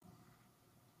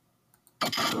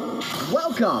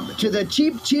Welcome to the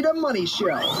Cheap Cheetah Money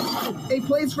Show, a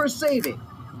place for saving,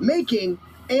 making,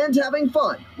 and having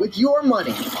fun with your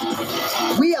money.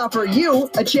 We offer you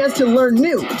a chance to learn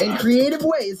new and creative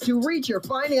ways to reach your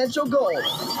financial goals.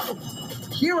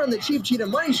 Here on the Cheap Cheetah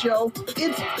Money Show,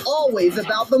 it's always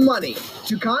about the money.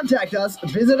 To contact us,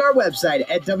 visit our website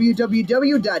at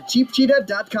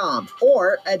www.cheapcheetah.com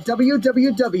or at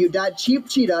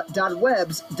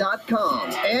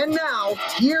www.cheapcheetah.webs.com. And now,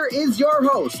 here is your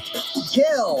host,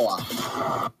 Gil.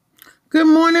 Good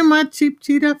morning, my Cheap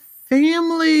Cheetah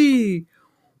family.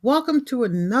 Welcome to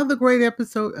another great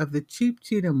episode of the Cheap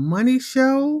Cheetah Money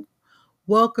Show.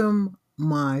 Welcome,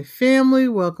 my family.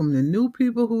 Welcome the new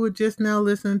people who are just now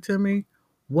listening to me.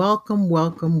 Welcome,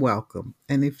 welcome, welcome.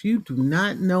 And if you do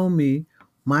not know me,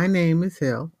 my name is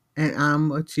Hill, and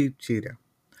I'm a Cheap Cheetah.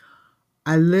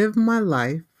 I live my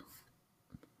life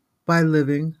by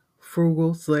living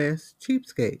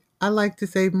frugal/cheapskate. I like to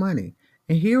save money.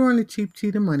 And here on the Cheap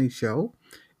Cheetah Money Show,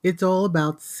 it's all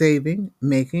about saving,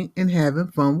 making, and having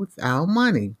fun with our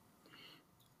money.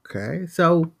 Okay,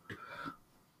 so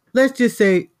let's just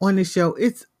say on the show,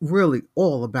 it's really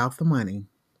all about the money.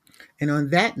 And on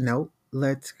that note,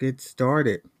 let's get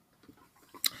started.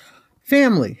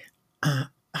 Family,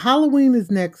 Halloween is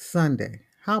next Sunday.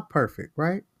 How perfect,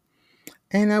 right?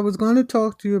 And I was going to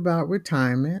talk to you about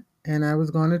retirement, and I was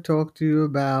going to talk to you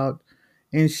about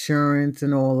insurance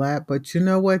and all that. But you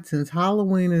know what? Since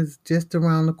Halloween is just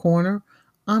around the corner,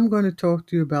 I'm going to talk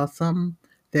to you about something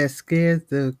that scares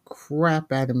the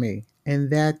crap out of me, and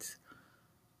that's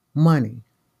money.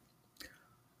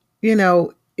 You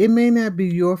know, it may not be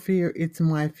your fear, it's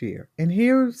my fear. And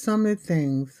here are some of the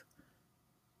things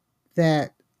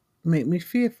that make me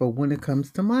fearful when it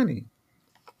comes to money.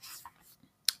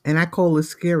 And I call it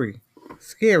scary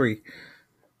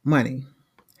money.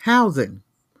 Housing.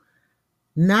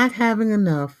 Not having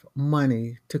enough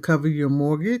money to cover your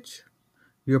mortgage,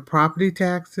 your property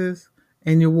taxes,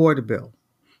 and your water bill,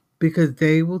 because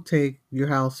they will take your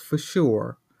house for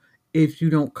sure if you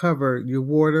don't cover your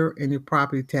water and your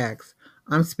property tax.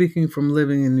 I'm speaking from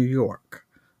living in New York.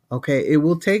 Okay, it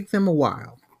will take them a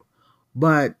while,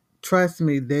 but trust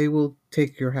me, they will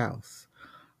take your house.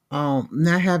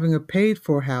 Not having a paid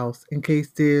for house in case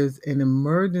there's an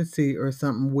emergency or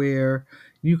something where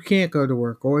you can't go to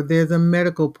work or there's a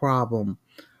medical problem.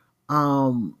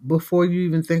 Before you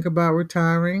even think about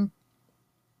retiring,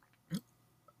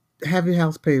 have your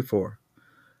house paid for,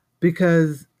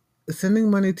 because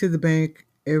sending money to the bank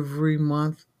every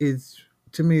month is,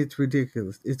 to me, it's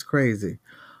ridiculous. It's crazy.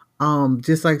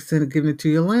 Just like giving it to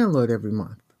your landlord every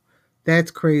month.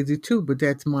 That's crazy too, but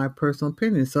that's my personal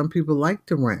opinion. Some people like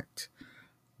to rent.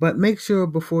 But make sure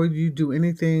before you do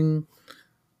anything,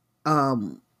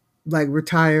 um, like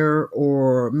retire,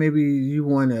 or maybe you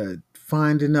want to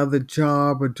find another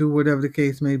job or do whatever the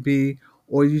case may be,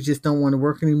 or you just don't want to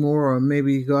work anymore, or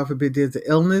maybe, God forbid, there's an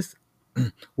illness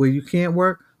where you can't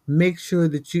work, make sure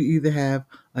that you either have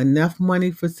enough money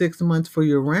for 6 months for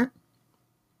your rent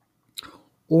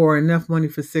or enough money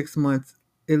for 6 months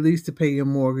at least to pay your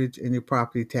mortgage and your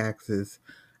property taxes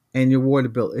and your water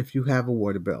bill if you have a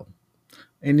water bill.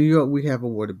 In New York, we have a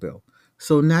water bill.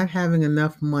 So not having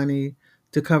enough money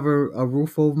to cover a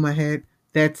roof over my head,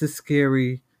 that's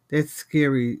scary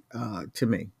to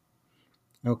me.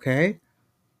 Okay?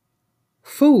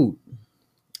 Food.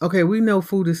 Okay, we know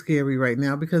food is scary right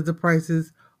now because the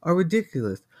prices are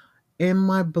ridiculous. In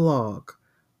my blog,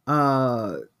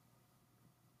 uh,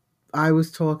 I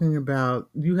was talking about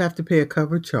you have to pay a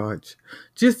cover charge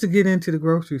just to get into the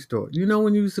grocery store. You know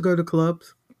when you used to go to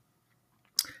clubs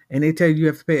and they tell you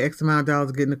have to pay X amount of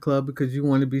dollars to get in the club because you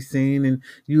want to be seen and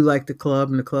you like the club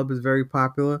and the club is very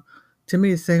popular? To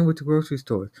me, it's the same with the grocery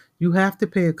stores. You have to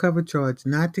pay a cover charge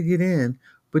not to get in,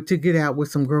 but to get out with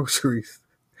some groceries.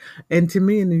 And to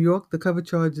me, in New York, the cover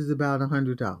charge is about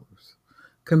 $100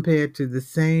 compared to the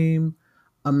same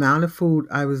amount of food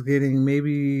I was getting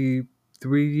maybe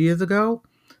 3 years ago.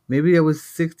 Maybe it was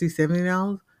 $60,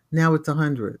 $70. Now it's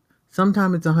 $100.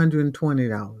 Sometimes it's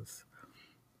 $120.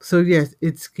 So yes,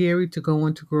 it's scary to go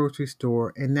into a grocery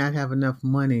store and not have enough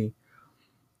money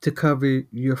to cover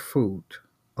your food.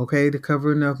 Okay, to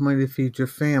cover enough money to feed your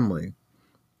family.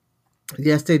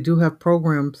 Yes, they do have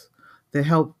programs that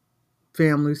help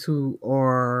families who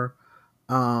are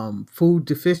food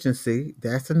deficiency.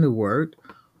 That's a new word.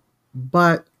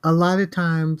 But a lot of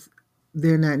times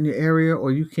they're not in your area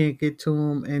or you can't get to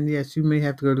them. And yes, you may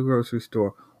have to go to the grocery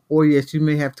store. Or yes, you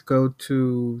may have to go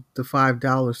to the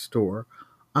 $5 store.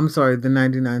 I'm sorry, the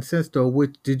 99-cent store.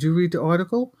 Which, did you read the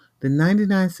article? The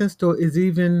 99-cent store is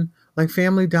even like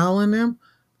Family Dollar in them.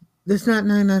 It's not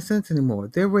 99 cents anymore.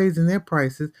 They're raising their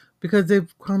prices because they've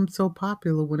become so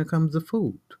popular when it comes to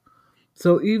food.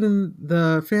 So even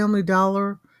the Family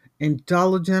Dollar and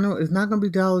Dollar General is not going to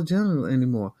be Dollar General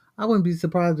anymore. I wouldn't be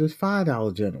surprised if it's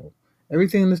 $5 General.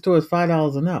 Everything in the store is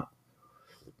 $5 and up.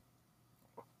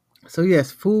 So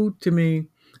yes, food to me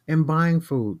and buying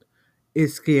food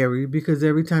is scary because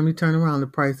every time you turn around, the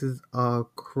prices are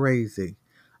crazy.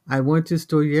 I went to the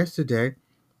store yesterday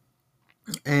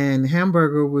and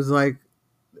hamburger was like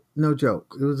no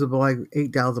joke. It was about like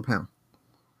 $8 a pound.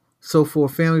 So for a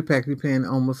family pack, you're paying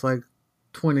almost like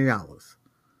 $20.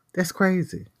 That's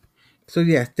crazy. So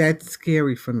yes, that's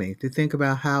scary for me to think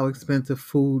about how expensive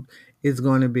food is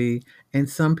going to be. And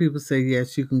some people say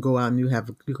yes, you can go out and you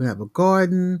can have a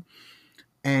garden,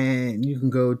 and you can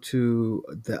go to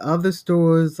the other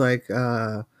stores like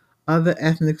other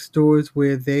ethnic stores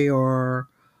where they are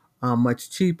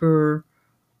much cheaper,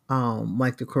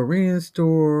 like the Korean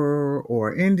store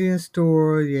or Indian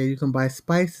store. Yeah, you can buy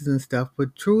spices and stuff.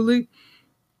 But truly,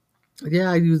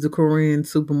 yeah, I use the Korean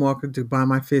supermarket to buy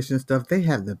my fish and stuff. They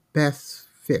have the best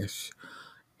fish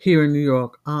here in New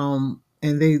York.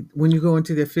 And they when you go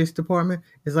into their fish department,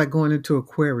 it's like going into an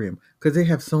aquarium because they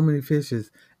have so many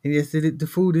fishes. And yes, the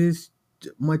food is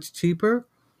much cheaper,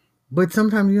 but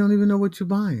sometimes you don't even know what you're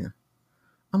buying.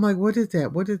 I'm like, what is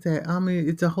that? What is that? I mean,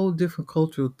 it's a whole different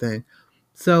cultural thing.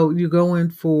 So you go in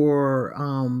for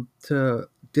to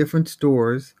different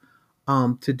stores,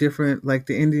 to different like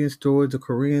the Indian stores, the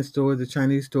Korean stores, the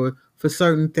Chinese stores for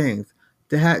certain things.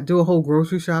 To do a whole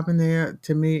grocery shopping there,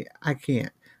 to me, I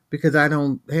can't because I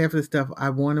don't half the stuff I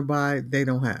want to buy they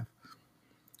don't have.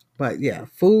 But yeah,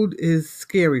 food is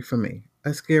scary for me.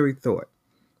 A scary thought.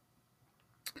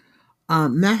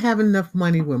 Not having enough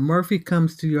money when Murphy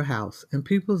comes to your house and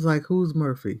people's like, "Who's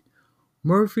Murphy?"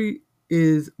 Murphy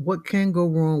is what can go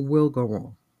wrong will go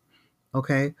wrong.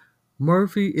 Okay,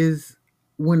 Murphy is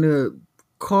when the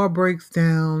car breaks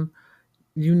down,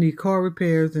 you need car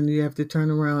repairs and you have to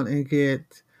turn around and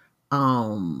get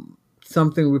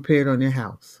something repaired on your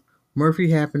house. Murphy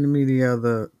happened to me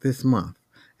this month,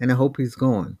 and I hope he's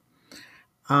gone.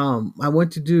 I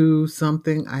went to do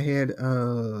something. I had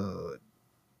a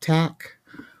tack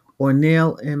or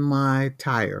nail in my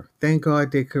tire. Thank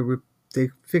God they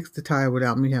fixed the tire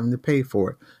without me having to pay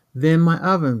for it. Then my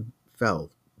oven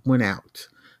went out.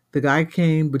 The guy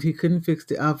came, but he couldn't fix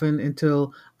the oven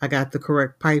until I got the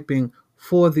correct piping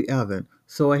for the oven.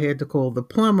 So I had to call the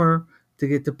plumber to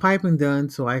get the piping done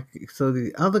so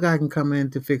the other guy can come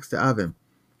in to fix the oven.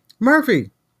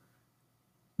 Murphy,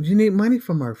 you need money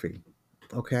for Murphy.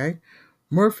 Okay?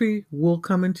 Murphy will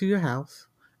come into your house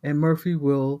and Murphy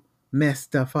will mess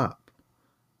stuff up.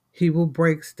 He will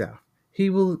break stuff. He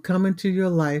will come into your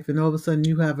life, and all of a sudden,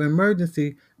 you have an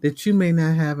emergency that you may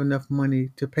not have enough money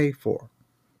to pay for.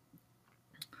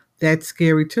 That's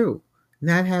scary too.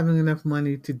 Not having enough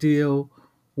money to deal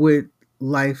with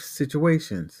life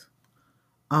situations.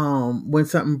 When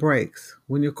something breaks,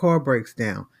 when your car breaks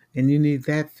down and you need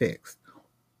that fixed,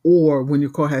 or when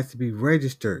your car has to be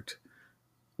registered,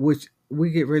 which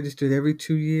we get registered every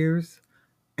 2 years,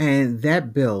 and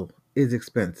that bill is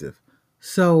expensive.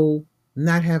 So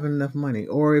not having enough money,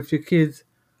 or if your kids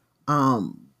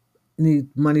um, need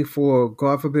money for,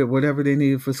 God forbid, whatever they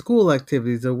need for school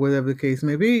activities or whatever the case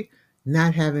may be,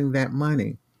 not having that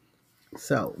money.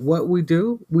 So what we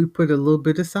do, we put a little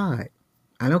bit aside.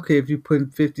 I don't care if you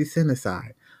put 50 cents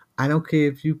aside. I don't care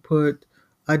if you put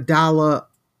 $1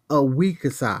 a week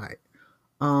aside.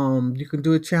 You can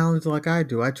do a challenge like I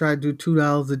do. I try to do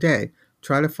 $2 a day.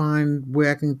 Try to find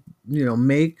where I can,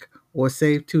 make or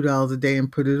save $2 a day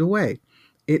and put it away.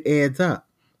 It adds up.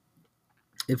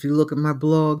 If you look at my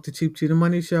blog, The Cheap Cheetah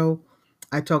Money Show,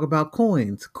 I talk about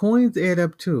coins. Coins add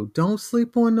up too. Don't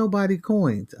sleep on nobody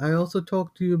coins. I also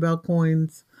talked to you about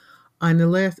coins on the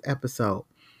last episode.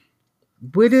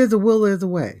 Where there's a will, there's a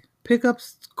way. Pick up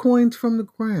coins from the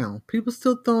ground. People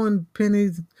still throwing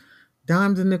pennies,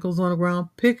 dimes and nickels on the ground.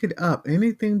 Pick it up.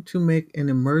 Anything to make an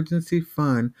emergency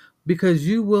fund because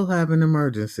you will have an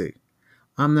emergency.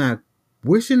 I'm not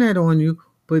wishing that on you,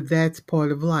 but that's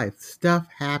part of life. Stuff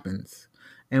happens,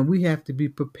 and we have to be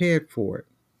prepared for it.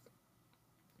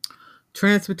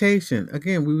 Transportation,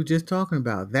 again, we were just talking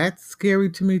about. That's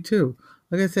scary to me too.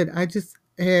 Like I said, I just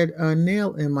had a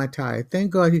nail in my tire.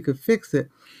 Thank God he could fix it,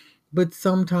 but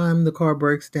sometimes the car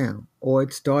breaks down or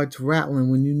it starts rattling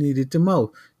when you need it the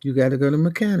most. You got to go to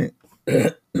mechanic.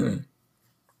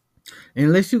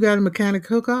 Unless you got a mechanic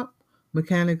hookup,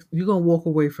 mechanics, you're going to walk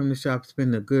away from the shop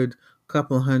spending a good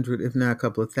couple of hundred, if not a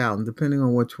couple of thousand, depending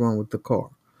on what's wrong with the car.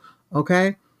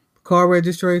 Okay? Car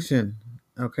registration.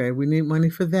 Okay, we need money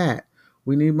for that.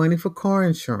 We need money for car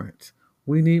insurance.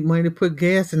 We need money to put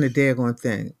gas in the daggone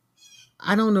thing.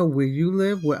 I don't know where you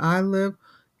live. Where I live,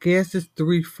 gas is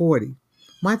 $3.40.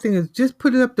 My thing is just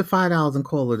put it up to $5 and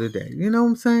call it a day. You know what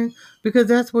I'm saying? Because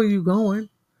that's where you're going.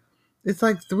 It's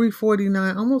like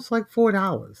 $3.49, almost like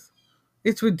 $4.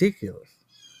 It's ridiculous.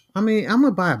 I mean, I'm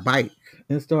gonna buy a bike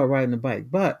and start riding a bike,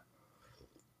 but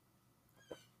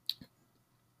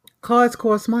cars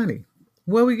cost money.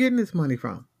 Where are we getting this money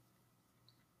from?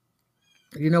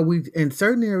 We in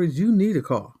certain areas you need a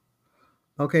car,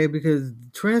 okay, because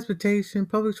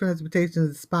public transportation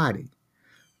is spotty.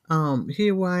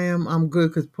 Here where I am, I'm good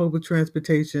because public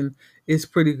transportation is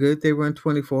pretty good. They run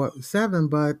 24/7,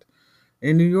 but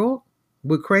in New York,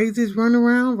 with crazies running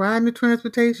around riding the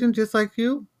transportation just like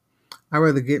you, I'd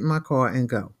rather get in my car and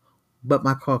go. But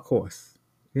my car costs.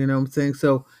 You know what I'm saying?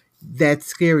 So that's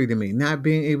scary to me. Not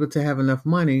being able to have enough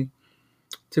money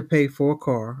to pay for a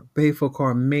car, pay for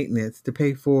car maintenance, to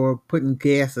pay for putting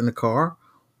gas in the car.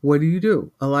 What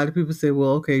do? A lot of people say,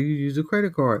 well, okay, you use a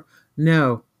credit card.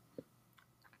 No,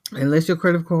 unless your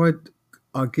credit card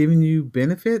are giving you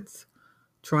benefits,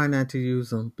 try not to use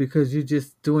them because you're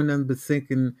just doing nothing but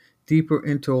sinking deeper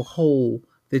into a hole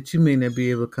that you may not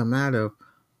be able to come out of.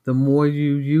 The more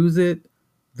you use it,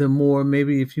 the more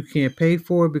maybe if you can't pay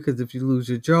for it because if you lose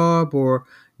your job or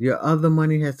your other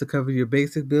money has to cover your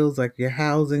basic bills like your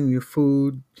housing, your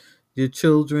food, your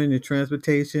children, your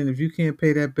transportation, if you can't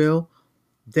pay that bill,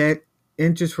 that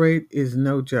interest rate is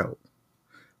no joke.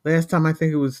 Last time I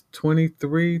think it was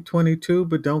 23, 22,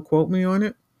 but don't quote me on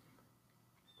it.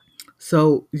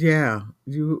 So yeah,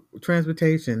 you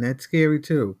transportation, that's scary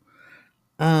too.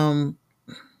 Um,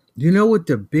 you know what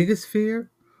the biggest fear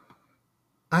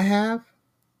I have?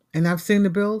 And I've seen the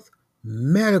bills?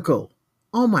 Medical.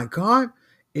 Oh my God.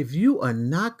 If you are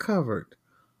not covered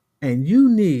and you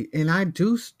need, and I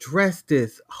do stress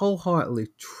this wholeheartedly,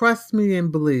 trust me and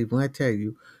believe when I tell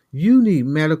you, you need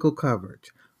medical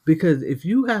coverage. Because if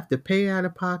you have to pay out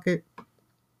of pocket,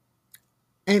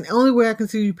 and the only way I can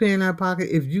see you paying out of pocket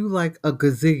if you like a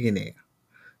gazillionaire,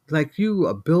 like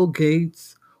you, Bill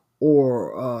Gates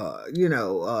or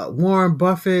Warren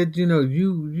Buffett. You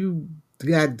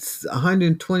got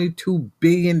 $122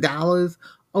 billion.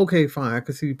 Okay, fine, I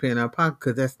can see you paying out of pocket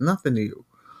because that's nothing to you.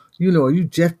 You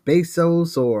Jeff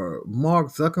Bezos or Mark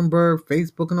Zuckerberg,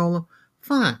 Facebook and all them.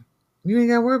 Fine, you ain't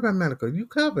got to worry about medical. You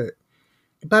covered.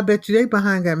 But I bet you they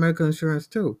behind got medical insurance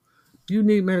too. You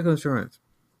need medical insurance.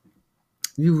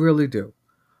 You really do.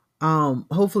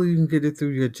 Hopefully you can get it through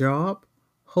your job.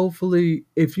 Hopefully,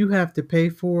 if you have to pay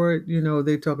for it,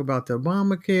 they talk about the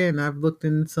Obamacare, and I've looked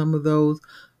in some of those.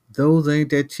 Those ain't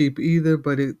that cheap either,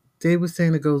 but they were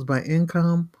saying it goes by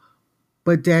income.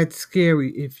 But that's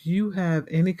scary. If you have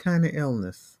any kind of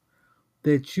illness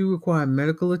that you require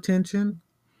medical attention,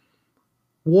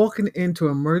 walking into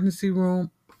an emergency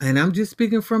room, and I'm just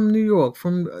speaking from New York,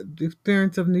 from the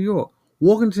experience of New York,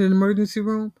 walking to an emergency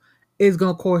room is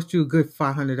going to cost you a good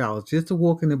 $500 just to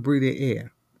walk in and breathe the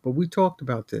air. But we talked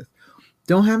about this.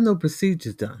 Don't have no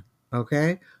procedures done,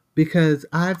 okay? Because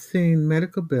I've seen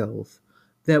medical bills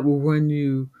that will run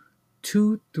you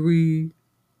 $200,000,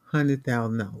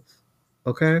 $300,000,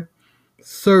 okay?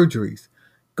 Surgeries.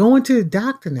 Going to the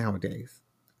doctor nowadays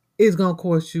is gonna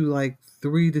cost you like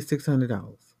 $300 to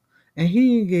 $600, and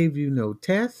he ain't gave you no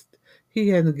test. He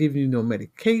hasn't given you no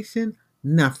medication,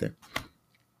 nothing.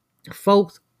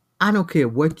 Folks, I don't care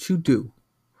what you do.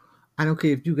 I don't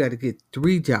care if you got to get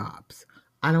 3 jobs.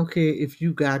 I don't care if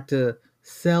you got to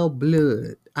sell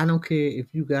blood. I don't care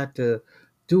if you got to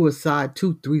do a side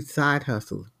 2, 3 side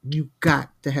hustles. You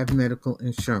got to have medical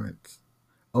insurance.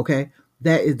 Okay?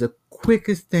 That is the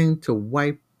quickest thing to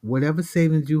wipe whatever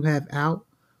savings you have out.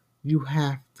 You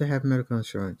have to have medical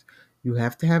insurance. You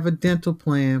have to have a dental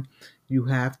plan. You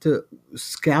have to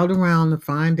scout around to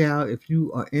find out if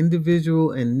you are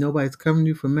individual and nobody's covering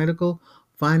you for medical.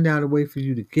 Find out a way for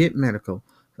you to get medical.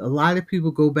 A lot of people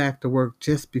go back to work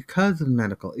just because of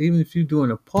medical. Even if you're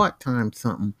doing a part-time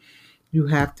something, you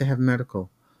have to have medical.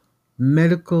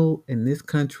 Medical in this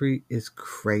country is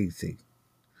crazy.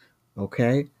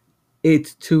 Okay?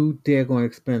 It's too daggone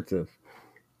expensive.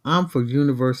 I'm for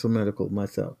universal medical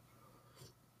myself,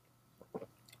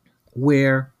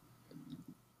 where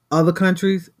other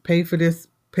countries pay for their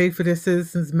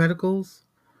citizens' medicals,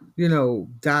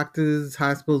 doctors,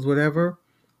 hospitals, whatever.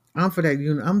 I'm for that.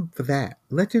 I'm for that.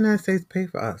 Let the United States pay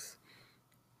for us.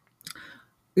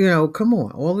 Come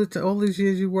on, all these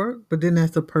years you work, but then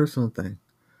that's a personal thing.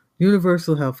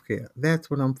 Universal health care. That's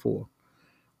what I'm for.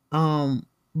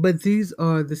 But these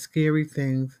are the scary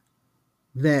things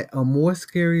that are more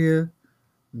scarier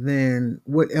than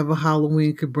whatever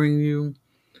Halloween could bring you,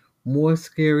 more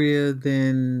scarier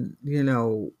than,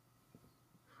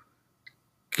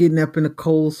 getting up in a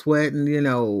cold sweat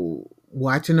and,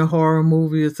 watching a horror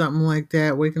movie or something like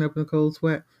that, waking up in a cold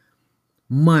sweat.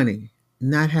 Money,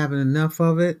 not having enough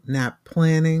of it, not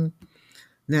planning,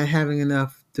 not having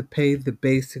enough to pay the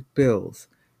basic bills,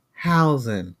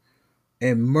 housing,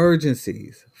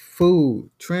 emergencies, food,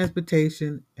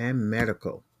 transportation, and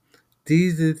medical.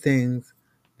 These are the things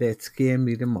that scare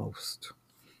me the most.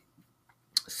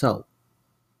 So,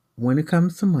 when it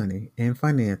comes to money and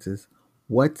finances,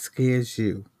 what scares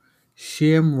you?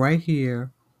 Share them right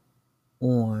here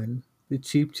on the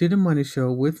Cheap to the Money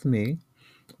Show with me,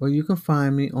 or you can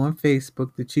find me on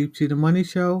Facebook, the Cheap to the Money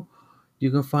Show.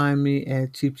 You can find me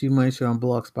at Cheap to the Money Show on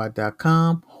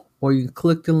blogspot.com, or you can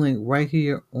click the link right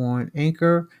here on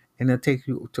Anchor, and it'll take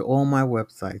you to all my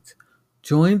websites.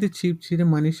 Join the Cheap to the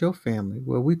Money Show family,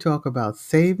 where we talk about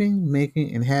saving,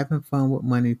 making, and having fun with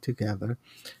money together.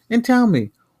 And tell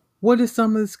me, what are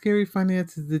some of the scary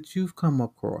finances that you've come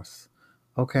across?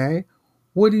 Okay?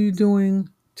 What are you doing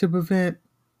to prevent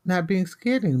not being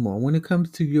scared anymore when it comes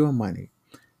to your money?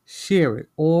 Share it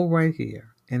all right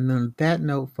here. And on that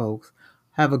note, folks,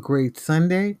 have a great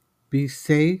Sunday. Be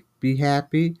safe, be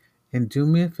happy, and do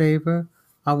me a favor.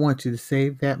 I want you to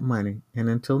save that money. And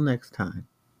until next time.